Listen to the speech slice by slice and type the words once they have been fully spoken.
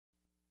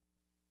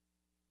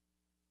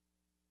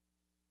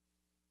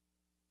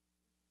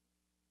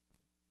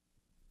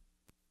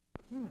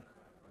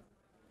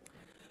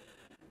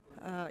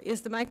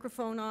Is the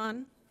microphone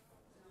on?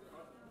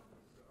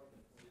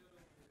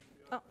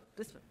 Oh,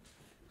 this one.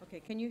 Okay,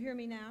 can you hear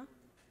me now?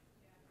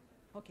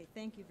 Okay,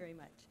 thank you very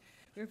much.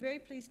 We're very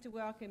pleased to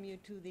welcome you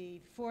to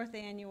the 4th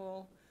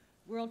Annual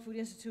World Food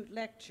Institute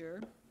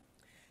Lecture,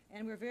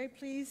 and we're very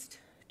pleased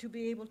to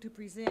be able to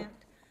present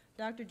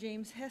Dr.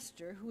 James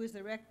Hester, who is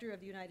the rector of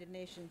the United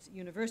Nations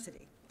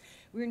University.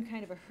 We're in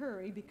kind of a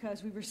hurry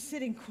because we were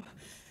sitting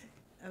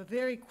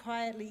very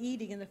quietly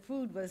eating, and the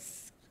food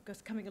was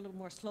coming a little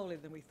more slowly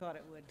than we thought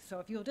it would. So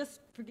if you'll just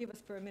forgive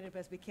us for a minute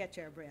as we catch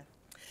our breath.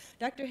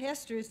 Dr.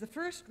 Hester is the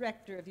first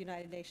rector of the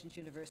United Nations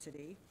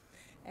University,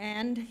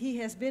 and he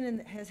has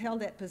held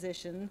that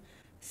position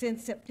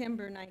since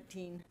September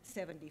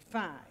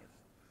 1975.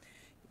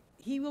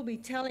 He will be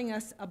telling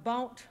us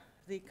about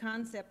the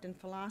concept and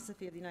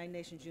philosophy of the United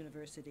Nations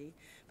University,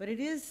 but it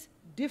is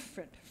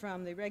different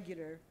from the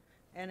regular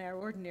and our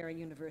ordinary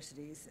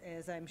universities,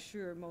 as I'm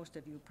sure most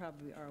of you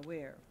probably are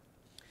aware.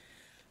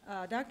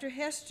 Dr.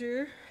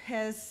 Hester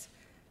has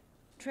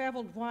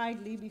traveled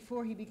widely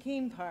before he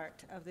became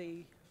part of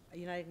the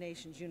United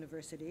Nations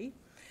University.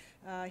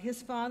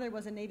 His father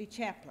was a Navy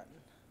chaplain,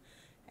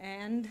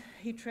 and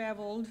he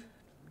traveled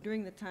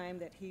during the time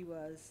that he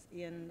was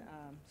in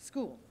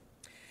school.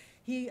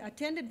 He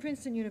attended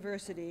Princeton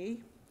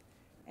University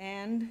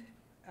and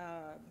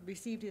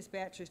received his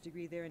bachelor's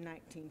degree there in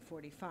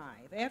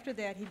 1945. After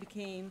that, he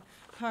became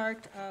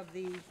part of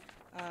the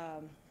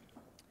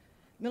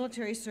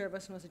military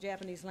service and was a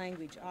Japanese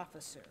language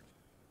officer.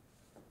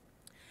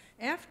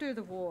 After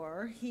the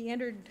war, he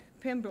entered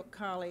Pembroke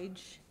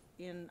College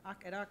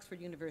at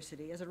Oxford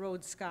University as a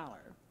Rhodes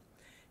Scholar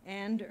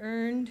and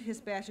earned his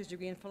bachelor's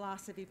degree in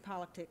philosophy,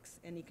 politics,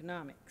 and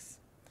economics.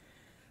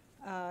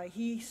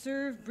 He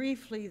served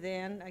briefly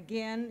then,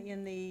 again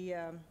in the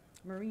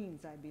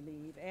Marines, I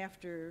believe,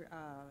 after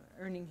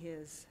earning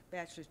his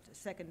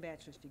second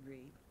bachelor's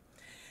degree.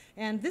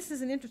 And this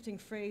is an interesting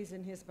phrase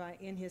in his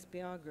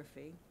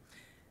biography.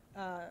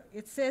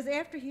 It says,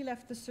 after he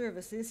left the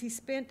services, he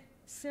spent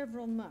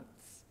several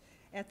months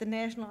at the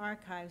National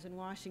Archives in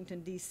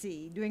Washington,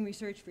 D.C., doing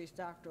research for his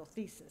doctoral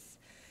thesis.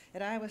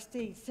 At Iowa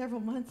State,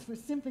 several months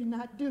would simply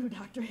not do,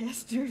 Dr.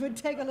 Hester. It would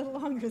take a little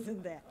longer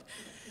than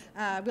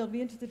that. We'll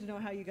be interested to know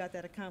how you got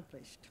that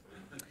accomplished.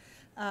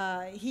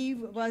 He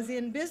was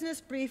in business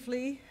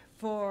briefly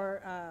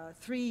for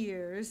 3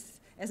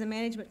 years as a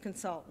management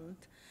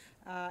consultant,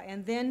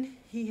 and then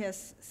he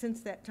has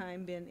since that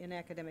time been in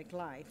academic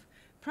life,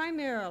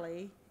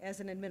 primarily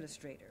as an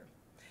administrator.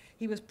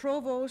 He was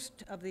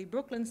provost of the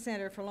Brooklyn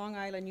Center for Long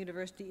Island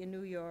University in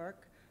New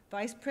York,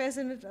 vice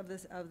president of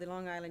the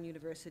Long Island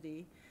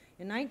University.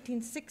 In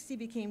 1960,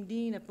 became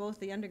dean of both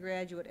the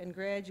undergraduate and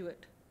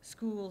graduate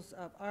schools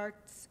of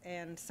arts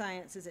and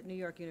sciences at New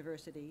York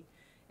University,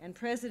 and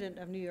president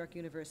of New York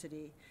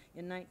University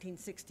in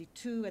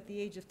 1962 at the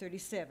age of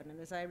 37. And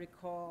as I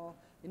recall,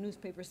 the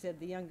newspaper said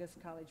the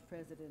youngest college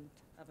president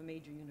of a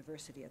major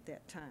university at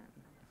that time.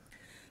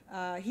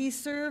 He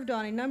served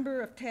on a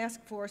number of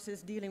task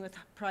forces dealing with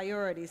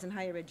priorities in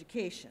higher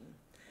education.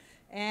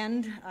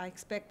 And I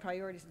expect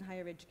priorities in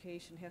higher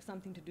education have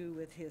something to do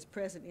with his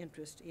present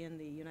interest in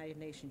the United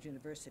Nations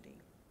University.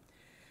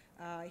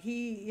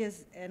 He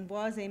is and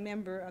was a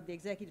member of the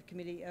executive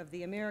committee of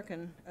the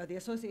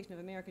Association of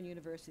American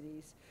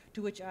Universities,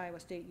 to which Iowa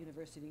State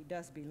University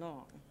does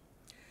belong.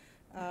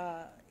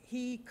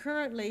 He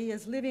currently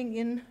is living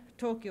in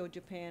Tokyo,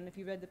 Japan. If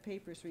you read the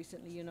papers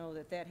recently, you know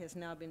that that has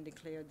now been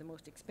declared the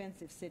most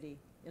expensive city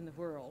in the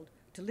world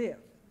to live.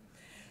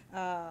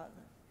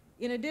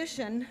 In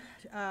addition,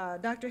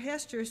 Dr.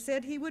 Hester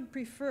said he would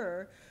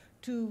prefer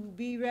to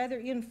be rather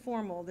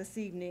informal this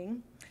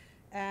evening,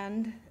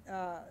 and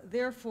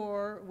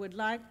therefore would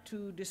like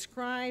to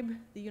describe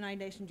the United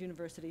Nations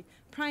University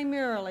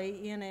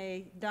primarily in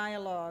a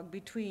dialogue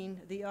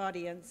between the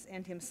audience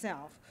and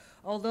himself,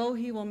 although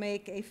he will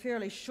make a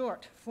fairly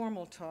short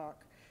formal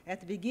talk at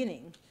the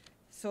beginning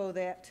so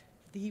that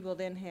he will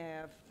then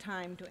have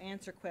time to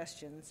answer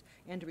questions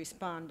and to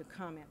respond to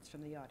comments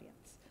from the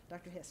audience.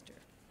 Dr. Hester.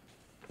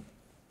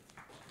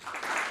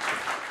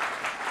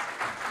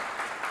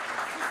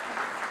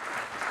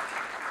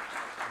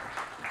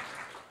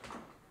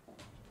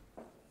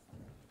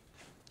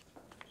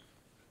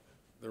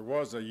 There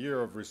was a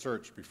year of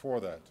research before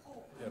that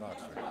in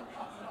Oxford,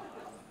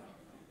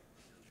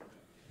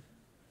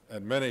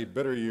 and many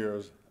bitter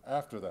years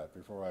after that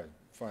before I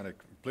finally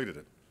completed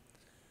it.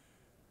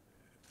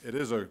 It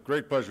is a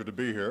great pleasure to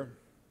be here.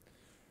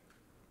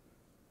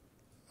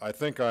 I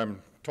think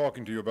I'm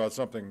talking to you about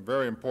something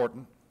very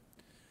important,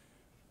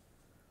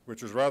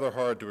 which is rather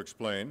hard to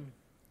explain,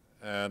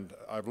 and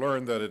I've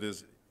learned that it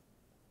is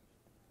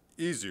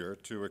easier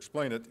to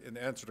explain it in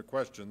answer to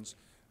questions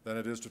than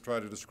it is to try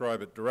to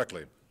describe it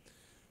directly.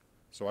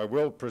 So I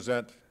will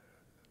present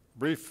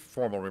brief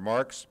formal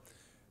remarks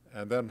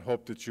and then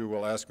hope that you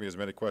will ask me as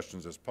many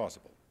questions as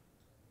possible.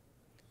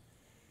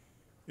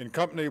 In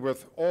company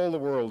with all the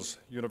world's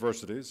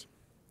universities,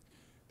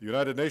 the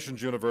United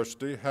Nations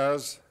University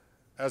has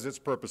as its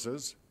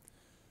purposes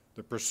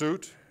the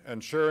pursuit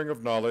and sharing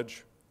of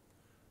knowledge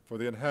for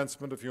the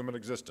enhancement of human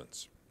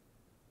existence.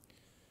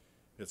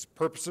 Its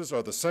purposes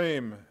are the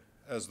same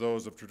as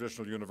those of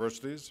traditional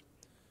universities,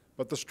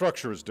 but the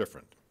structure is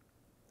different.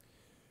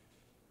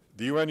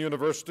 The UN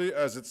University,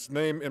 as its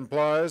name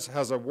implies,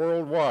 has a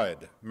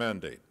worldwide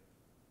mandate.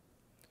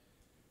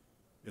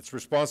 Its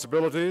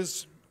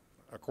responsibilities,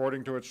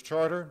 according to its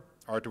charter,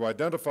 are to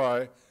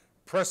identify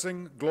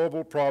pressing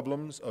global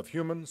problems of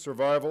human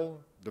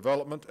survival,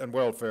 development, and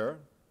welfare,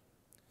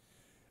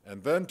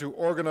 and then to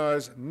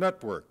organize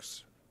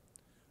networks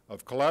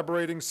of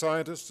collaborating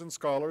scientists and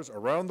scholars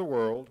around the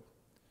world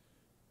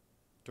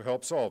to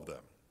help solve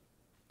them.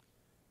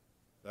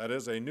 That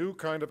is a new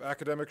kind of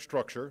academic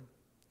structure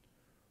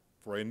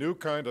for a new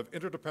kind of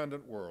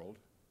interdependent world,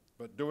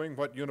 but doing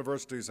what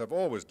universities have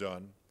always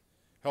done,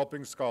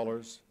 helping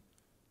scholars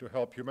to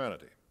help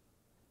humanity.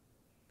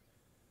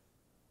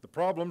 The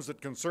problems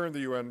that concern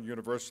the UN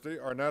University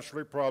are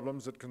naturally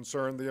problems that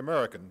concern the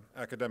American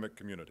academic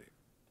community.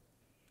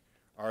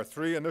 Our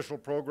three initial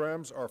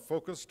programs are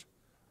focused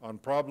on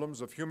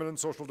problems of human and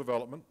social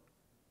development,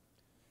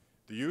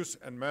 the use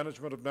and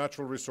management of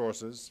natural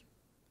resources,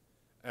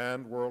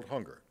 and world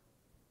hunger.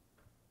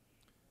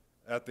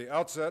 At the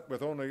outset,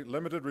 with only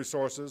limited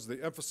resources,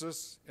 the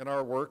emphasis in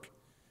our work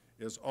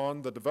is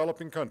on the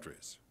developing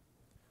countries,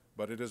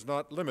 but it is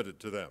not limited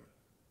to them.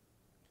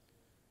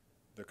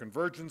 The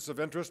convergence of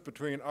interest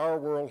between our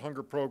World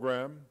Hunger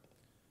Program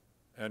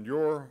and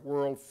your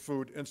World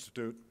Food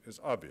Institute is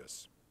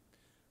obvious,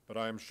 but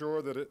I am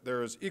sure that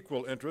there is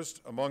equal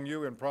interest among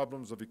you in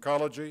problems of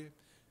ecology,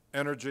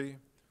 energy,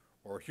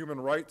 or human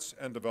rights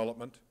and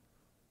development,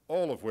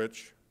 all of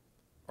which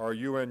are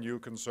UNU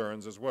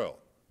concerns as well.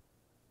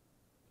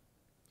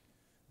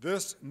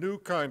 This new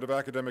kind of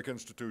academic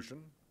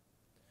institution,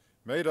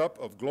 made up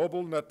of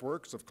global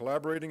networks of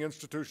collaborating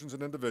institutions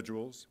and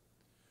individuals,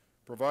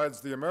 provides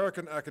the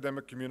American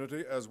academic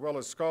community, as well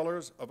as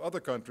scholars of other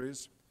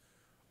countries,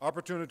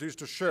 opportunities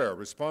to share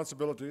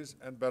responsibilities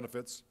and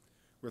benefits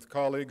with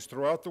colleagues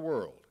throughout the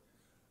world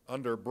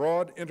under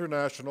broad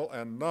international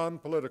and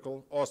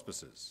non-political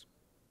auspices.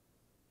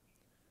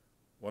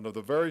 One of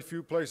the very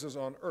few places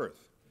on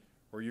earth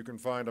where you can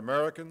find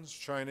Americans,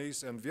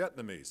 Chinese, and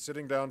Vietnamese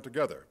sitting down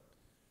together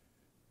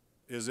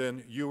is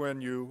in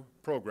UNU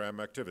program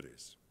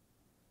activities.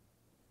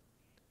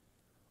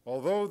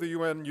 Although the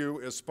UNU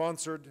is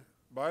sponsored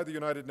by the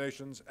United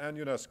Nations and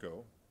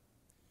UNESCO,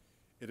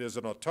 it is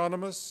an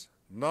autonomous,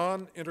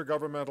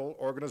 non-intergovernmental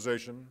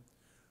organization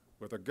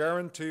with a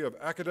guarantee of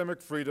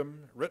academic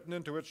freedom written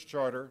into its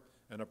charter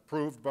and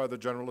approved by the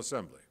General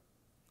Assembly.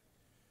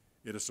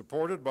 It is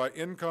supported by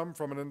income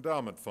from an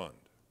endowment fund,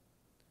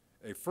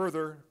 a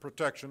further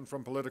protection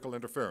from political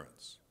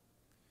interference.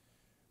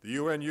 The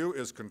UNU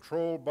is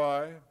controlled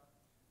by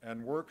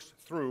and works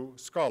through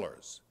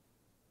scholars,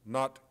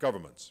 not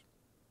governments.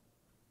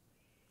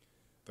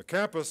 The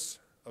campus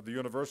of the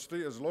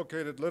university is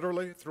located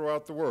literally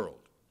throughout the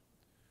world.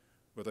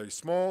 With a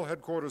small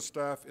headquarters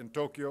staff in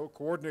Tokyo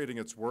coordinating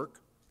its work,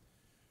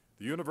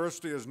 the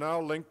university is now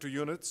linked to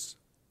units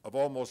of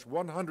almost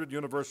 100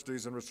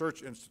 universities and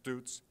research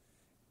institutes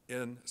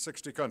in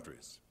 60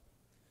 countries.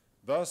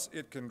 Thus,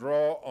 it can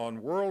draw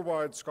on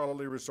worldwide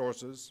scholarly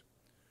resources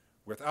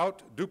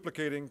without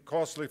duplicating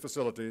costly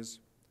facilities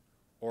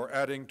or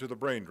adding to the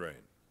brain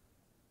drain.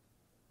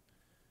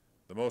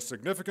 The most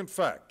significant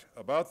fact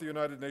about the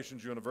United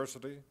Nations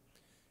University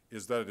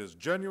is that it is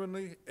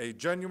a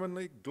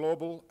genuinely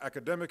global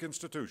academic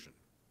institution,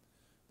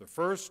 the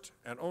first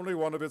and only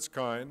one of its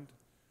kind,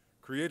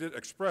 created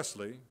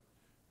expressly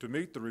to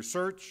meet the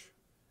research,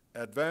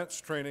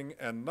 advanced training,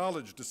 and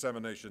knowledge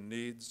dissemination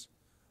needs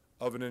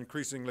of an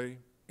increasingly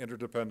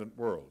interdependent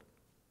world.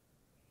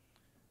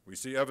 We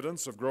see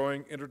evidence of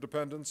growing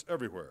interdependence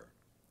everywhere.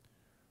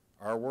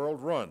 Our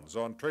world runs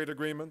on trade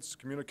agreements,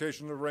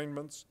 communication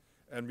arrangements,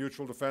 and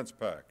mutual defense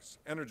pacts,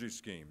 energy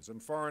schemes,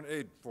 and foreign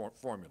aid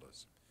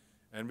formulas,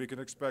 and we can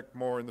expect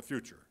more in the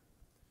future.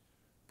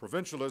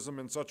 Provincialism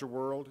in such a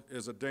world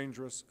is a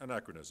dangerous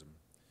anachronism,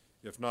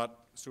 if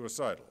not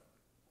suicidal.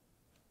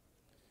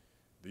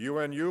 The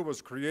UNU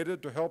was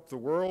created to help the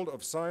world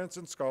of science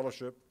and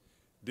scholarship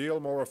deal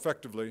more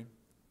effectively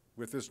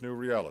with this new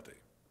reality.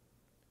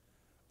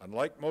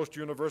 Unlike most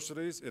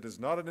universities, it is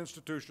not an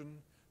institution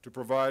to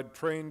provide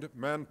trained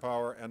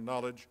manpower and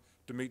knowledge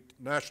to meet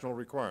national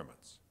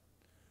requirements.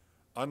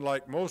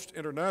 Unlike most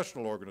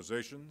international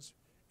organizations,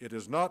 it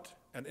is not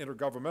an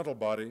intergovernmental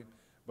body,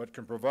 but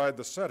can provide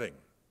the setting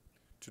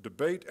to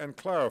debate and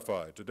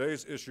clarify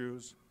today's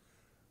issues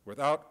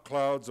without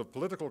clouds of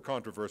political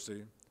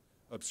controversy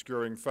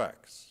obscuring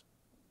facts.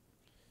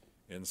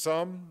 In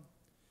sum,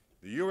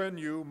 the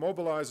UNU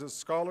mobilizes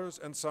scholars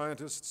and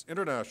scientists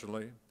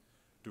internationally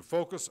to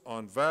focus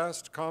on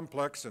vast,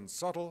 complex, and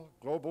subtle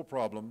global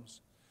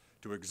problems,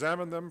 to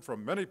examine them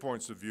from many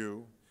points of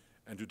view,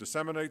 and to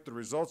disseminate the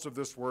results of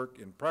this work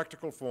in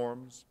practical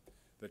forms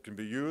that can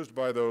be used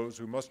by those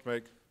who must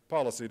make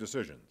policy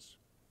decisions.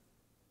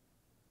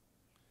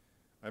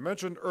 I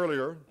mentioned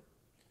earlier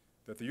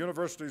that the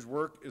university's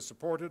work is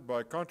supported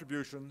by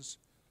contributions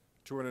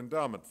to an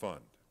endowment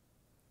fund.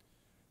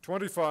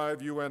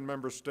 25 UN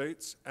member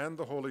states and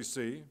the Holy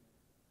See,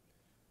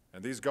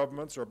 and these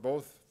governments are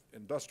both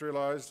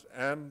industrialized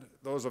and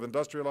those of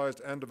industrialized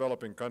and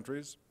developing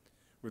countries,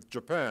 with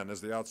Japan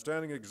as the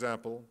outstanding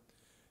example,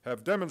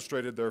 have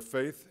demonstrated their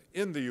faith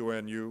in the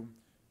UNU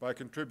by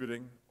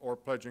contributing or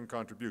pledging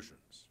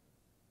contributions.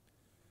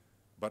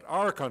 But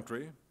our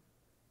country,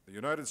 the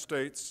United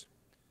States,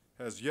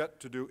 has yet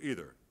to do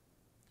either.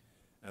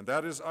 And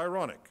that is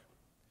ironic,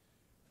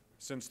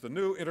 since the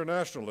new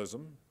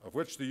internationalism, of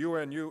which the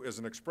UNU is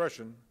an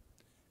expression,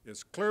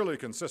 is clearly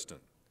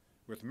consistent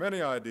with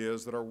many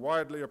ideas that are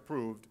widely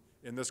approved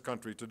in this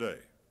country today.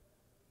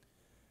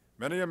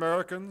 Many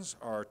Americans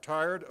are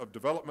tired of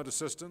development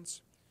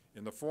assistance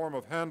in the form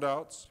of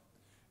handouts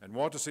and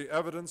want to see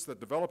evidence that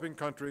developing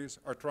countries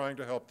are trying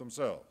to help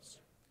themselves.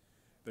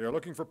 They are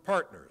looking for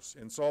partners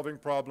in solving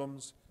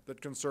problems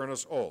that concern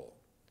us all.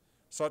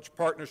 Such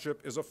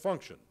partnership is a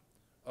function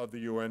of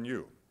the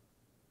UNU.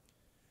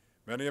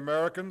 Many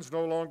Americans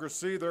no longer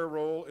see their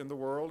role in the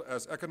world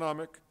as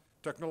economic,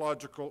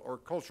 technological, or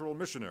cultural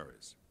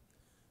missionaries.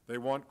 They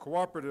want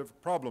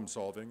cooperative problem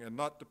solving and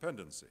not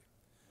dependency.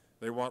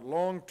 They want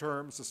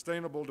long-term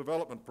sustainable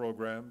development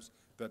programs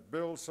that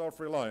build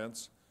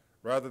self-reliance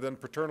rather than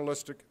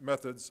paternalistic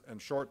methods and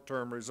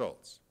short-term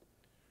results.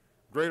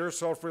 Greater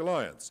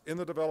self-reliance in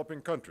the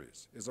developing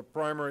countries is a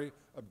primary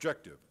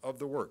objective of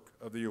the work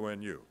of the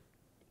UNU.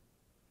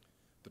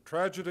 The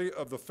tragedy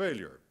of the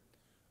failure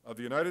of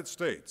the United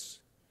States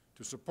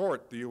to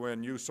support the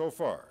UNU so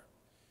far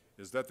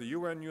is that the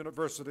UN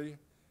University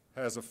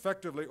has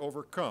effectively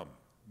overcome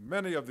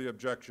many of the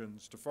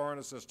objections to foreign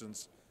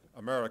assistance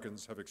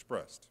Americans have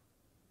expressed.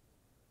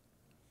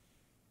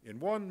 In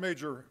one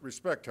major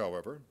respect,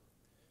 however,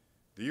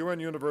 the UN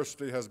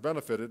University has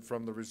benefited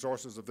from the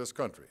resources of this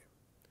country.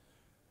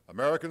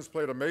 Americans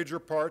played a major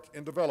part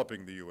in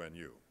developing the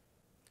UNU.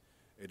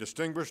 A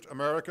distinguished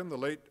American, the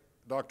late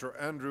Dr.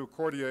 Andrew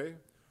Cordier,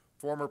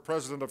 former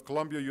president of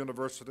Columbia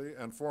University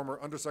and former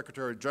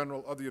Undersecretary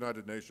General of the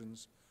United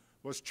Nations,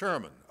 was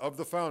chairman of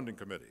the founding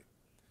committee,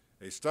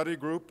 a study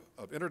group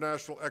of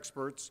international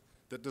experts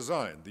that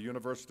designed the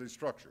university's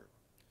structure.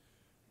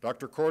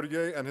 Dr.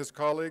 Cordier and his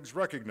colleagues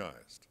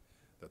recognized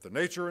that the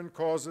nature and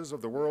causes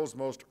of the world's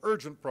most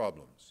urgent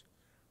problems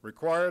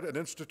required an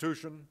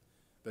institution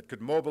that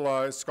could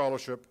mobilize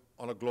scholarship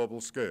on a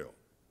global scale.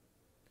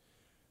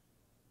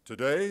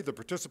 Today, the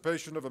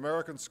participation of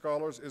American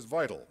scholars is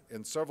vital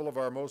in several of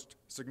our most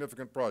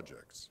significant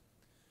projects.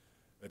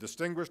 A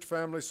distinguished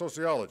family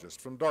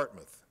sociologist from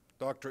Dartmouth,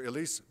 Dr.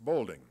 Elise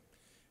Boulding,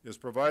 is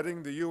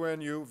providing the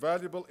UNU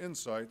valuable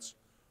insights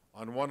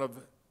on one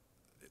of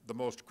the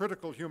most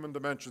critical human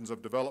dimensions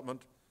of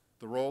development,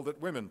 the role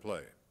that women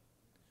play.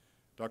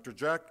 Dr.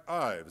 Jack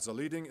Ives, a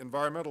leading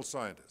environmental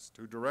scientist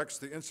who directs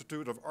the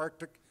Institute of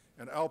Arctic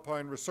and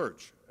Alpine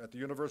Research at the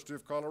University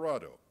of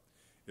Colorado,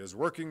 is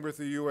working with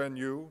the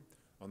UNU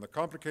on the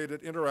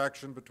complicated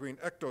interaction between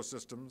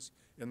ecosystems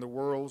in the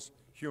world's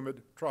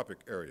humid tropic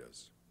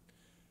areas.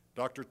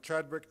 Dr.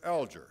 Chadwick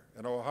Alger,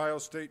 an Ohio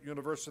State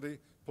University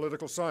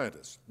political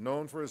scientist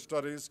known for his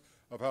studies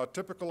of how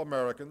typical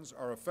Americans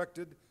are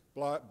affected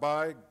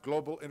by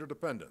global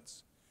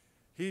interdependence.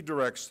 He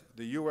directs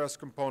the U.S.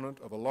 component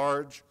of a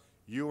large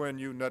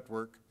UNU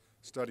network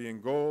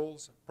studying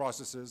goals,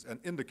 processes, and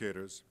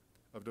indicators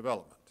of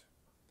development.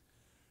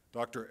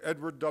 Dr.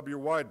 Edward W.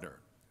 Widener,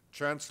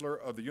 Chancellor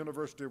of the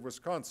University of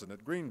Wisconsin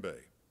at Green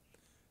Bay,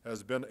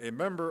 has been a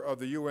member of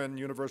the UN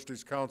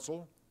University's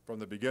Council from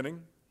the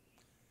beginning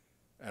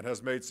and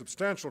has made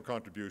substantial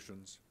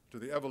contributions to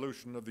the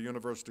evolution of the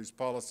university's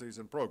policies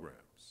and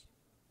programs.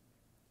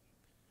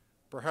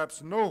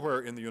 Perhaps nowhere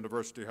in the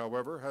university,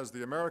 however, has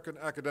the American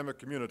academic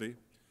community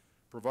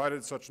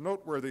provided such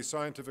noteworthy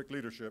scientific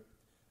leadership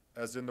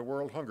as in the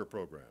World Hunger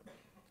Program,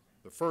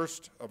 the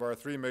first of our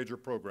 3 major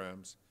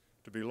programs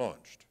to be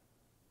launched.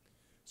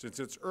 Since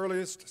its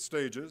earliest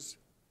stages,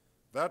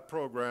 that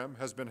program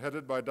has been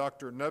headed by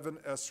Dr. Nevin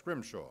S.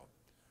 Scrimshaw,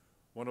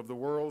 one of the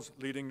world's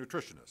leading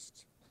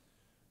nutritionists.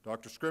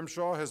 Dr.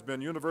 Scrimshaw has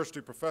been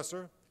university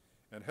professor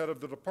and head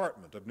of the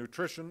Department of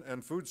Nutrition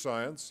and Food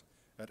Science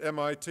at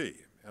MIT,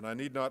 and I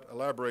need not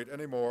elaborate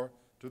any more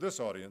to this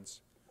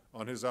audience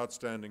on his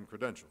outstanding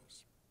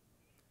credentials.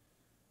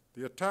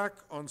 The attack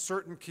on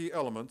certain key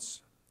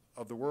elements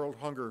of the World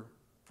Hunger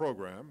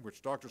Program,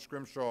 which Dr.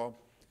 Scrimshaw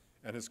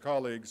and his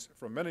colleagues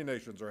from many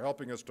nations are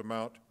helping us to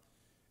mount,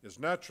 is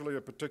naturally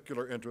of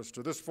particular interest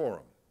to this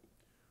forum,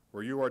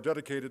 where you are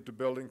dedicated to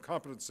building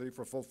competency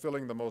for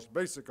fulfilling the most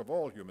basic of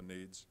all human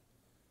needs,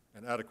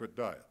 an adequate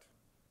diet.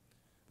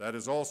 That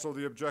is also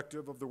the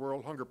objective of the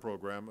World Hunger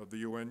Program of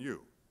the UNU.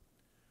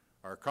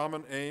 Our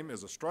common aim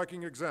is a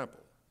striking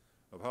example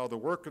of how the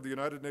work of the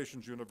United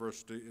Nations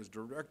University is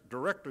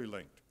directly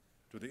linked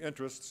to the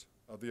interests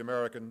of the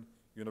American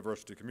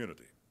university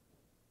community.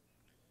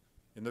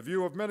 In the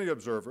view of many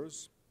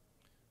observers,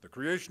 the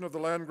creation of the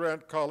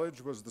land-grant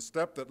college was the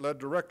step that led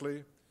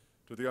directly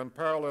to the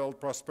unparalleled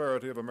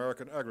prosperity of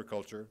American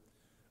agriculture,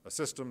 a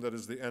system that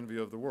is the envy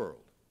of the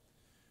world.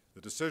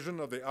 The decision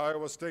of the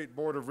Iowa State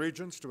Board of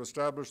Regents to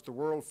establish the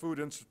World Food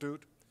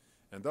Institute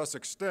and thus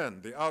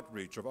extend the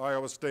outreach of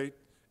Iowa State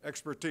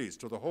expertise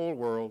to the whole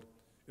world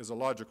is a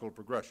logical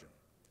progression.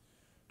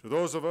 To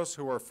those of us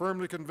who are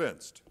firmly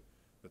convinced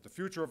that the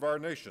future of our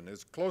nation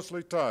is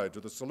closely tied to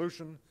the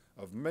solution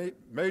of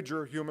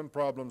major human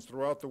problems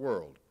throughout the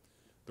world,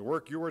 the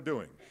work you are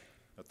doing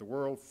at the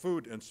World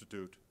Food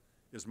Institute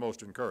is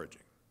most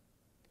encouraging.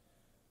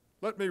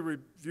 Let me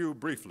review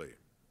briefly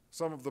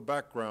some of the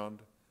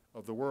background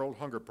of the world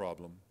hunger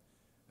problem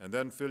and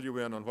then fill you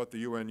in on what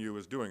the UNU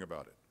is doing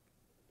about it.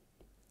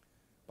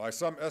 By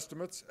some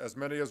estimates, as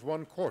many as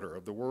 1/4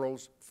 of the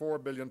world's 4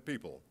 billion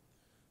people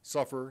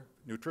suffer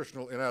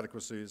nutritional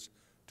inadequacies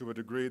to a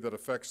degree that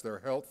affects their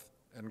health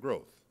and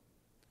growth.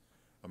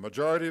 A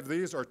majority of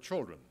these are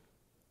children,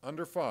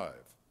 under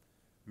 5,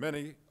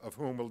 many of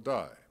whom will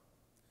die.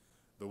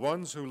 The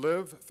ones who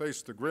live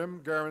face the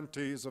grim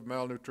guarantees of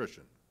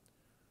malnutrition,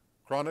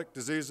 chronic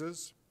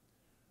diseases,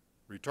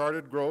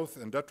 retarded growth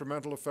and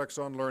detrimental effects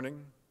on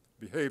learning,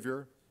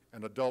 behavior,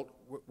 and adult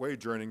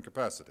wage earning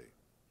capacity.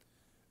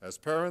 As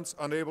parents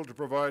unable to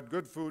provide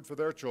good food for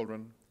their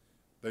children,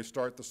 they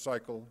start the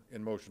cycle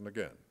in motion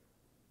again.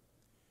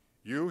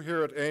 You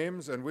here at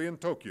Ames and we in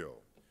Tokyo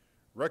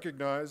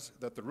recognize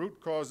that the root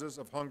causes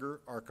of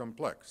hunger are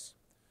complex.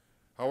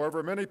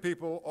 However, many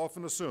people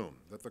often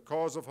assume that the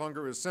cause of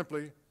hunger is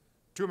simply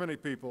too many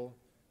people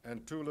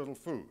and too little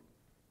food.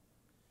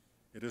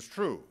 It is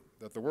true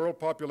that the world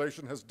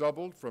population has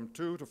doubled from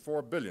 2 to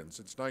 4 billion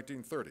since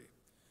 1930,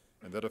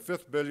 and that a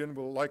 5th billion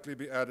will likely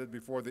be added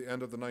before the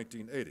end of the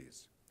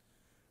 1980s.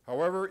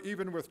 However,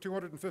 even with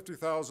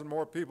 250,000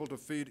 more people to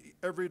feed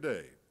every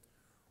day,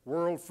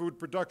 world food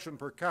production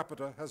per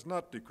capita has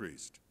not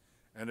decreased,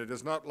 and it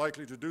is not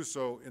likely to do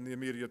so in the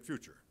immediate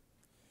future.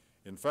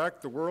 In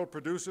fact, the world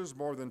produces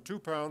more than 2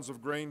 pounds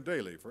of grain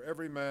daily for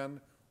every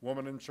man,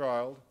 woman, and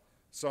child,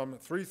 some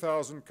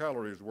 3,000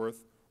 calories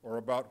worth, or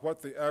about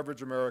what the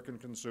average American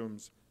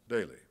consumes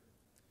daily.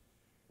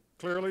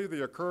 Clearly,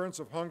 the occurrence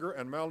of hunger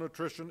and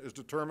malnutrition is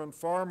determined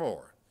far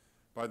more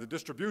by the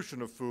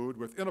distribution of food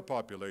within a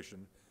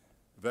population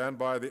than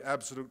by the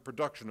absolute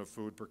production of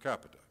food per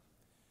capita.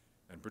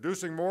 And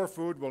producing more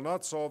food will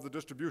not solve the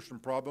distribution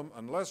problem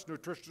unless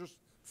nutritious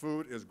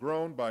food is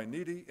grown by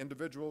needy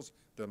individuals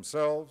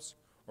themselves,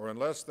 or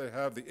unless they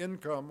have the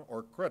income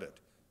or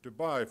credit to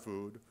buy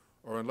food,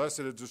 or unless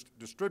it is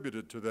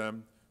distributed to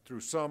them through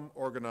some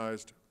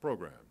organized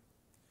program.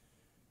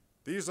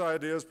 These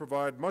ideas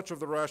provide much of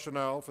the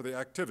rationale for the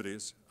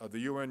activities of the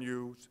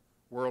UNU's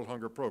World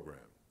Hunger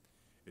Program.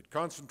 It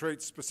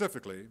concentrates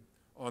specifically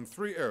on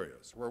 3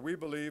 areas where we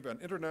believe an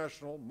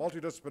international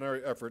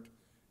multidisciplinary effort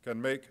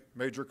can make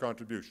major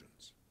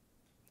contributions.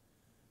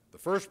 The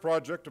first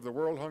project of the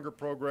World Hunger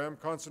Program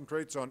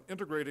concentrates on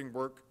integrating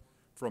work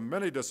from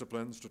many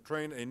disciplines to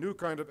train a new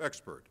kind of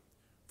expert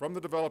from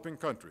the developing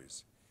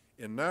countries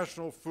in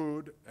national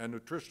food and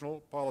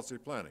nutritional policy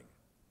planning.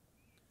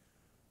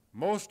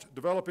 Most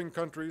developing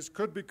countries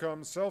could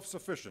become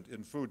self-sufficient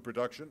in food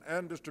production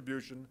and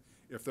distribution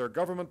if their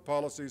government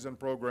policies and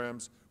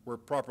programs were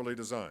properly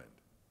designed.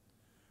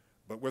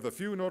 But with a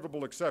few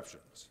notable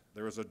exceptions,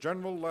 there is a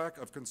general lack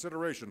of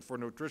consideration for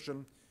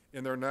nutrition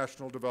in their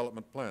national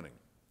development planning.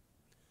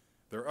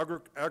 Their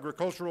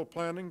agricultural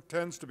planning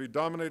tends to be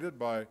dominated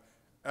by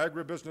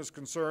agribusiness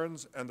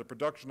concerns and the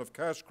production of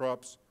cash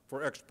crops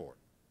for export.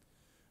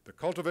 The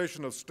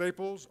cultivation of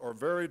staples or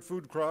varied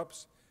food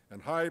crops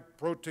and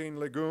high-protein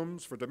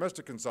legumes for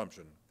domestic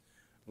consumption,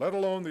 let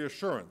alone the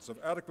assurance of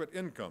adequate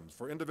incomes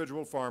for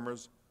individual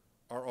farmers,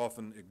 are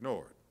often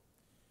ignored.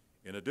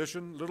 In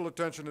addition, little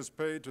attention is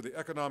paid to the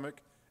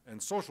economic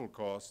and social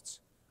costs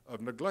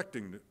of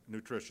neglecting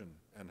nutrition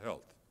and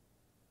health.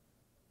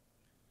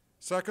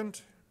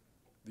 Second,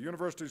 the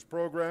university's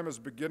program is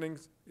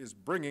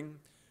bringing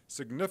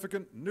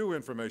significant new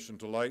information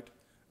to light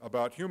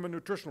about human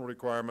nutritional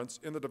requirements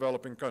in the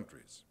developing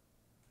countries.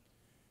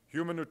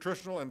 Human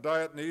nutritional and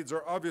diet needs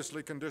are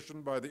obviously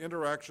conditioned by the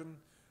interaction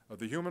of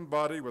the human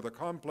body with a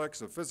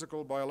complex of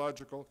physical,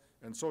 biological,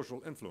 and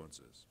social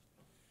influences.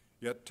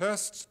 Yet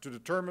tests to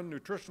determine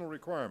nutritional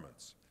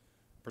requirements,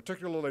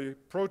 particularly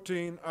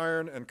protein,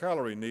 iron, and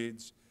calorie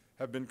needs,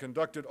 have been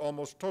conducted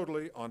almost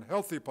totally on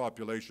healthy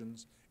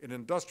populations in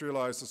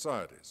industrialized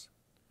societies,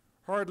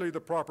 hardly the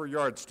proper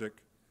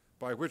yardstick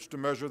by which to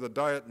measure the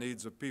diet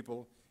needs of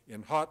people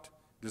in hot,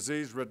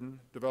 disease-ridden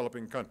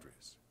developing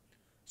countries.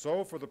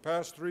 So for the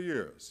past 3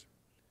 years,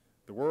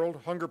 the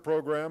World Hunger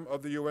Program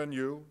of the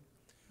UNU,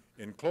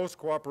 in close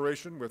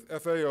cooperation with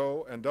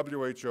FAO and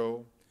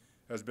WHO,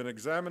 has been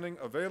examining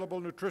available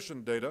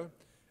nutrition data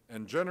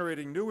and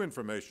generating new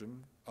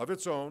information of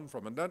its own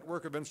from a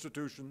network of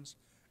institutions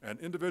and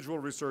individual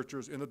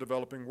researchers in the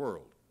developing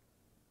world.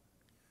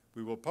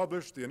 We will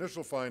publish the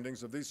initial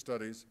findings of these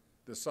studies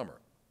this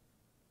summer.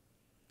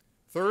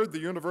 Third, the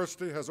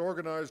university has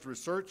organized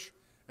research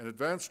and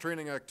advanced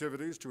training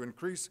activities to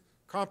increase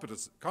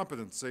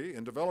competency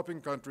in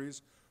developing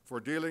countries for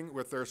dealing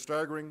with their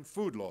staggering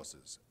food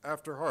losses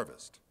after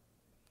harvest.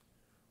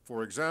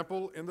 For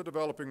example, in the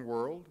developing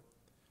world,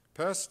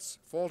 Pests,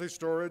 faulty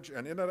storage,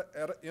 and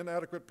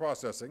inadequate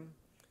processing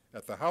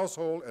at the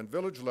household and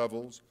village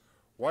levels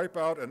wipe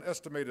out an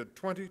estimated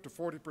 20 to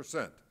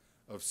 40%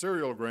 of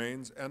cereal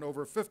grains and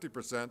over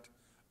 50%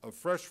 of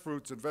fresh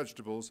fruits and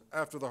vegetables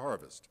after the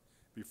harvest,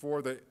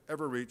 before they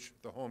ever reach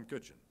the home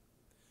kitchen.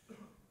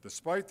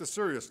 Despite the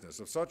seriousness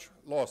of such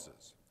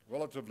losses,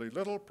 relatively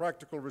little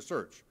practical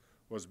research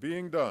was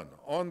being done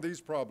on these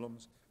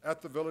problems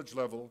at the village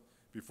level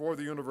before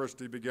the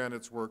university began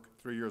its work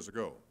 3 years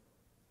ago.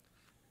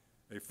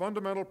 A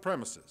fundamental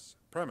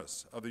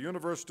premise of the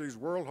university's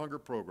World Hunger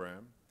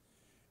Program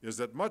is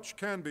that much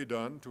can be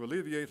done to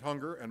alleviate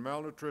hunger and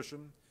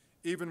malnutrition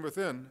even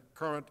within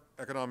current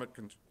economic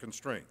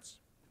constraints.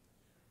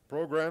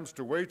 Programs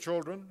to weigh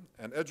children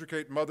and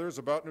educate mothers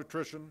about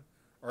nutrition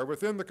are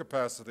within the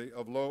capacity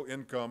of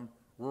low-income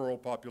rural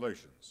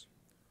populations.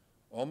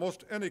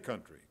 Almost any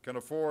country can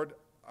afford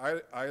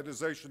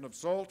iodization of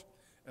salt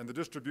and the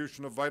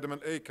distribution of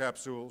vitamin A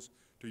capsules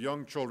to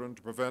young children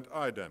to prevent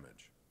eye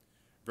damage.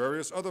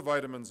 Various other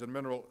vitamins and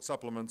mineral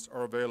supplements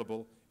are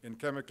available in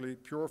chemically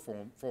pure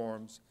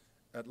forms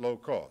at low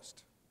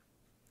cost.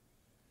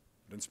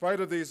 But in spite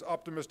of these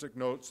optimistic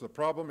notes, the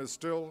problem is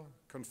still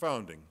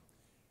confounding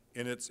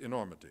in its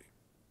enormity.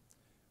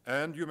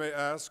 And you may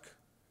ask,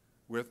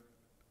 with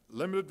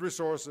limited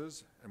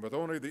resources and with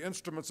only the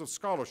instruments of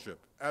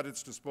scholarship at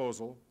its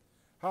disposal,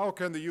 how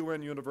can the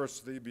UN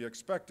University be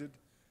expected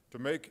to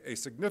make a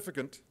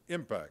significant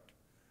impact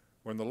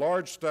when the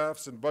large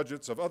staffs and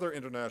budgets of other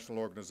international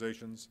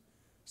organizations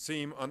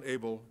seem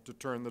unable to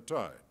turn the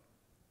tide?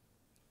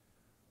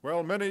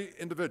 Well, many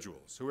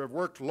individuals who have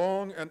worked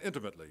long and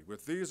intimately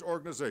with these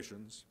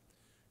organizations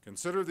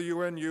consider the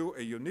UNU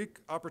a unique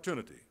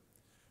opportunity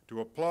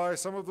to apply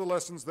some of the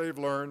lessons they've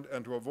learned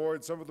and to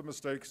avoid some of the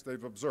mistakes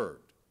they've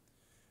observed.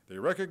 They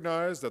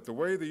recognize that the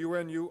way the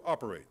UNU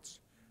operates,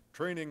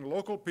 training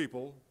local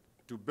people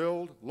to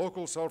build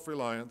local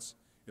self-reliance,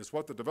 is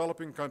what the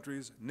developing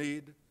countries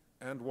need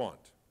and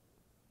want.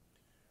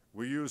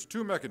 We use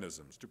two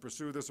mechanisms to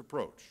pursue this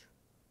approach.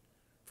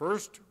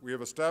 First, we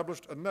have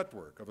established a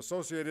network of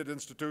associated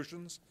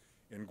institutions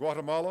in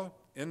Guatemala,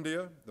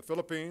 India, the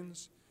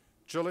Philippines,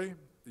 Chile,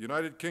 the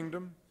United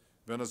Kingdom,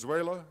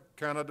 Venezuela,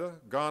 Canada,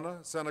 Ghana,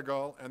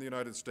 Senegal, and the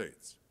United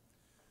States.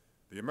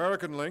 The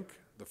American Link,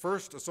 the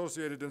first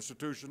associated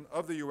institution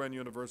of the UN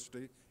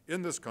University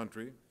in this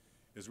country,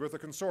 is with a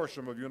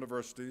consortium of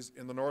universities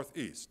in the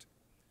Northeast.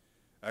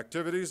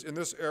 Activities in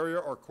this area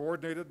are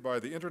coordinated by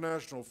the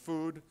International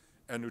Food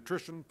and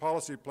Nutrition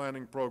Policy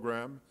Planning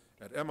Program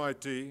at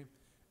MIT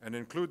and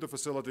include the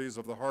facilities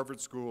of the Harvard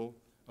School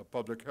of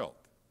Public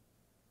Health.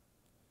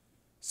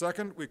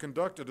 Second, we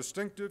conduct a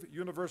distinctive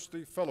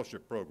university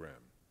fellowship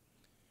program.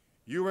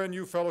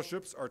 UNU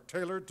fellowships are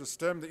tailored to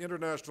stem the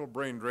international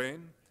brain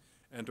drain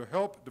and to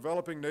help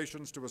developing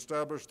nations to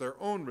establish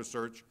their own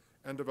research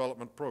and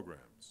development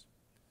programs.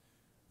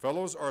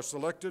 Fellows are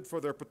selected for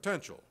their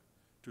potential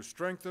to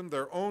strengthen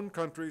their own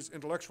country's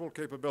intellectual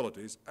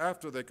capabilities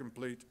after they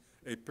complete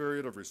a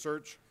period of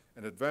research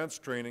and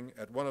advanced training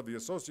at one of the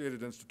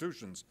associated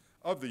institutions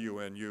of the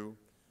UNU,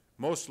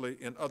 mostly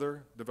in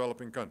other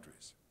developing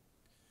countries.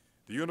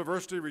 The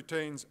university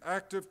retains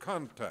active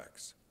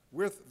contacts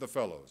with the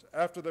fellows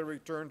after they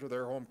return to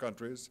their home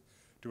countries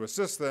to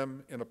assist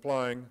them in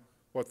applying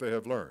what they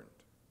have learned.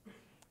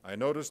 I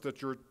noticed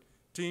that your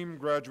Team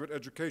Graduate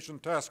Education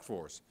Task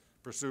Force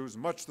pursues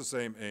much the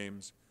same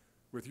aims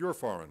with your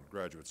foreign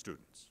graduate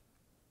students.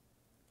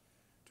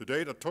 To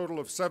date, a total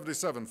of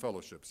 77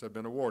 fellowships have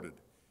been awarded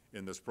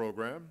in this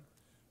program.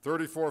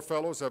 34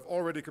 fellows have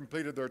already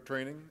completed their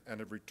training and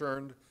have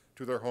returned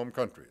to their home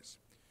countries.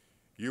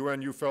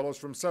 UNU fellows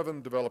from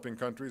 7 developing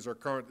countries are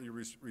currently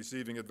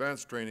receiving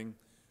advanced training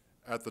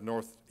at the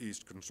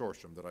Northeast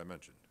Consortium that I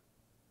mentioned.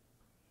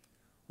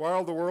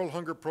 While the World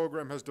Hunger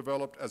Program has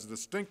developed as a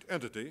distinct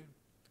entity,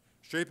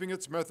 shaping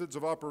its methods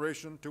of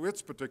operation to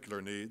its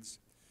particular needs,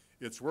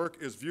 its work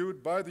is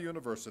viewed by the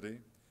university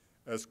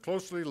as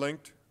closely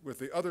linked with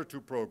the other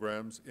 2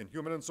 programs in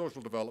human and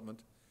social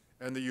development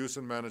and the use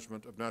and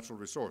management of natural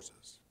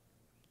resources.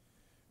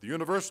 The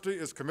university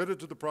is committed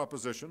to the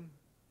proposition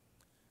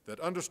that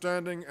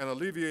understanding and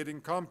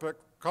alleviating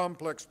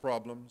complex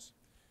problems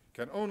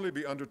can only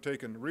be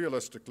undertaken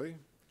realistically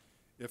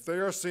if they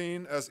are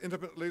seen as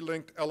intimately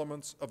linked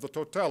elements of the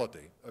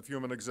totality of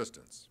human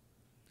existence.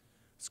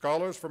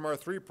 Scholars from our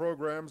 3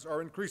 programs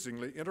are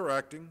increasingly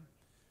interacting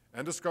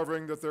and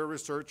discovering that their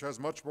research has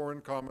much more in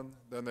common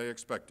than they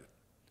expected.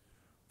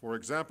 For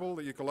example,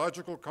 the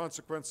ecological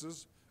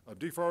consequences of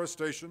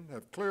deforestation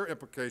have clear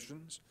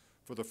implications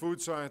for the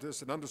food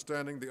scientists in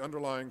understanding the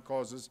underlying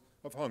causes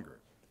of hunger.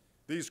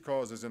 These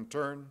causes, in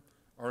turn,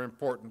 are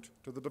important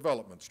to the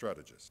development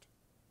strategist.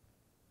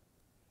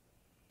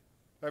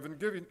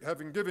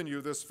 Having given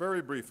you this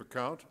very brief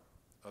account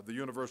of the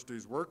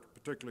university's work,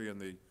 particularly in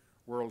the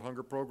World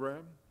Hunger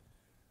Program,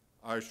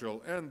 I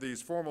shall end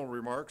these formal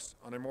remarks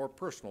on a more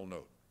personal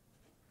note.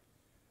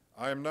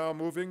 I am now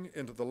moving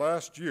into the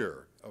last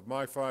year of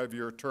my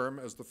 5-year term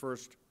as the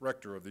first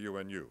rector of the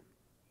UNU.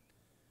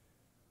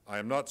 I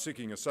am not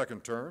seeking a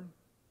second term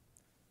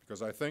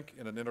because I think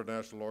in an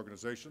international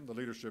organization the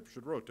leadership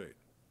should rotate.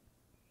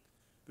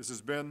 This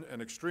has been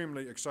an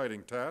extremely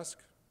exciting task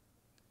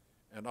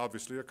and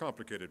obviously a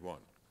complicated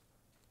one.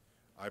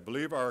 I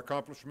believe our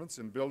accomplishments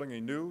in building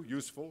a new,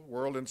 useful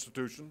world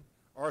institution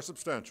are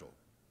substantial.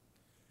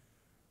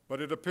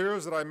 But it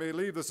appears that I may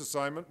leave this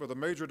assignment with a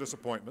major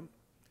disappointment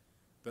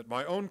that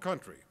my own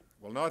country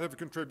will not have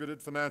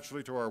contributed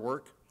financially to our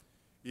work,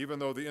 even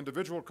though the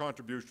individual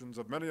contributions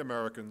of many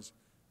Americans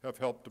have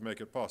helped to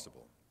make it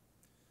possible.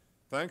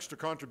 Thanks to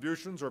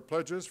contributions or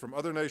pledges from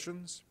other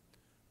nations,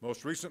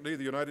 most recently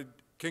the United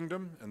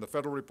Kingdom and the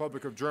Federal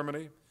Republic of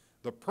Germany,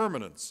 the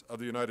permanence of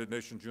the United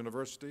Nations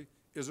University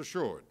is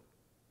assured.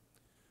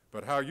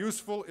 But how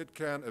useful it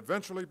can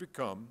eventually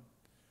become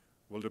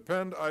will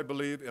depend, I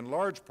believe, in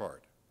large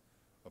part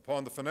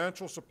upon the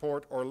financial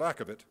support or lack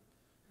of it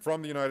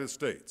from the United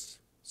States,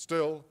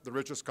 still the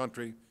richest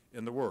country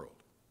in the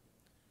world.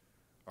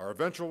 Our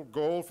eventual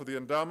goal for the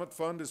endowment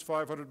fund is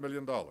 $500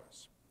 million.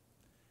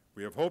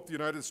 We have hoped the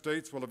United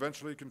States will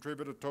eventually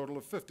contribute a total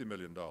of $50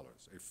 million,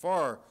 a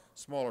far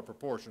smaller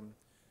proportion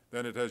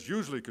than it has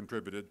usually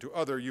contributed to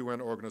other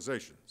UN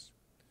organizations.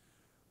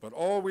 But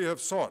all we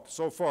have sought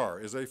so far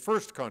is a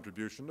first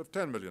contribution of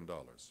 $10 million.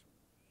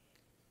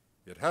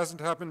 It hasn't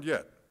happened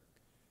yet,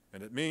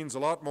 and it means a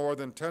lot more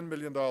than $10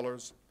 million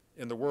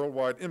in the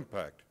worldwide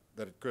impact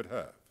that it could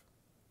have.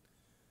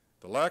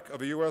 The lack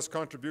of a U.S.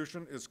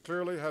 contribution is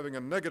clearly having a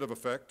negative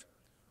effect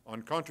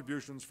on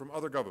contributions from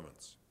other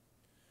governments.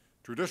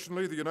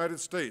 Traditionally, the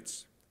United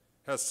States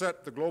has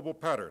set the global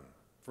pattern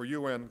for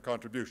UN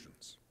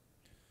contributions.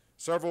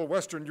 Several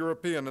Western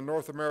European and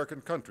North American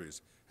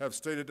countries have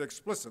stated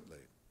explicitly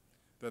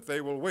that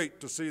they will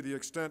wait to see the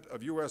extent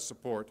of U.S.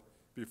 support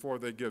before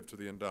they give to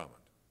the endowment.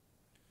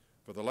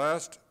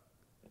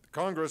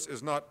 Congress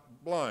is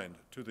not blind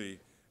to the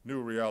new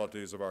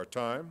realities of our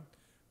time.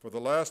 For the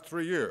last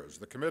 3 years,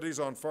 the Committees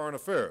on Foreign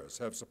Affairs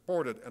have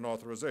supported an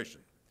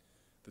authorization.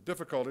 The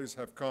difficulties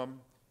have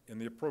come in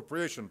the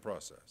appropriation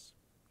process.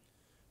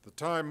 The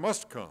time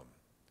must come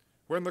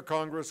when the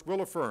Congress will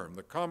affirm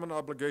the common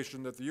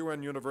obligation that the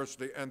UN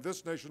University and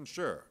this nation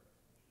share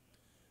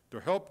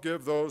to help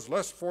give those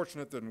less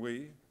fortunate than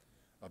we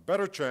a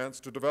better chance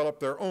to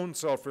develop their own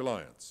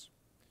self-reliance.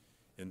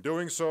 In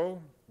doing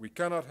so, we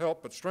cannot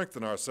help but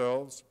strengthen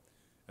ourselves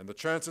and the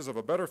chances of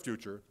a better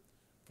future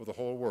for the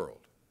whole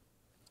world.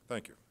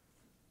 Thank you.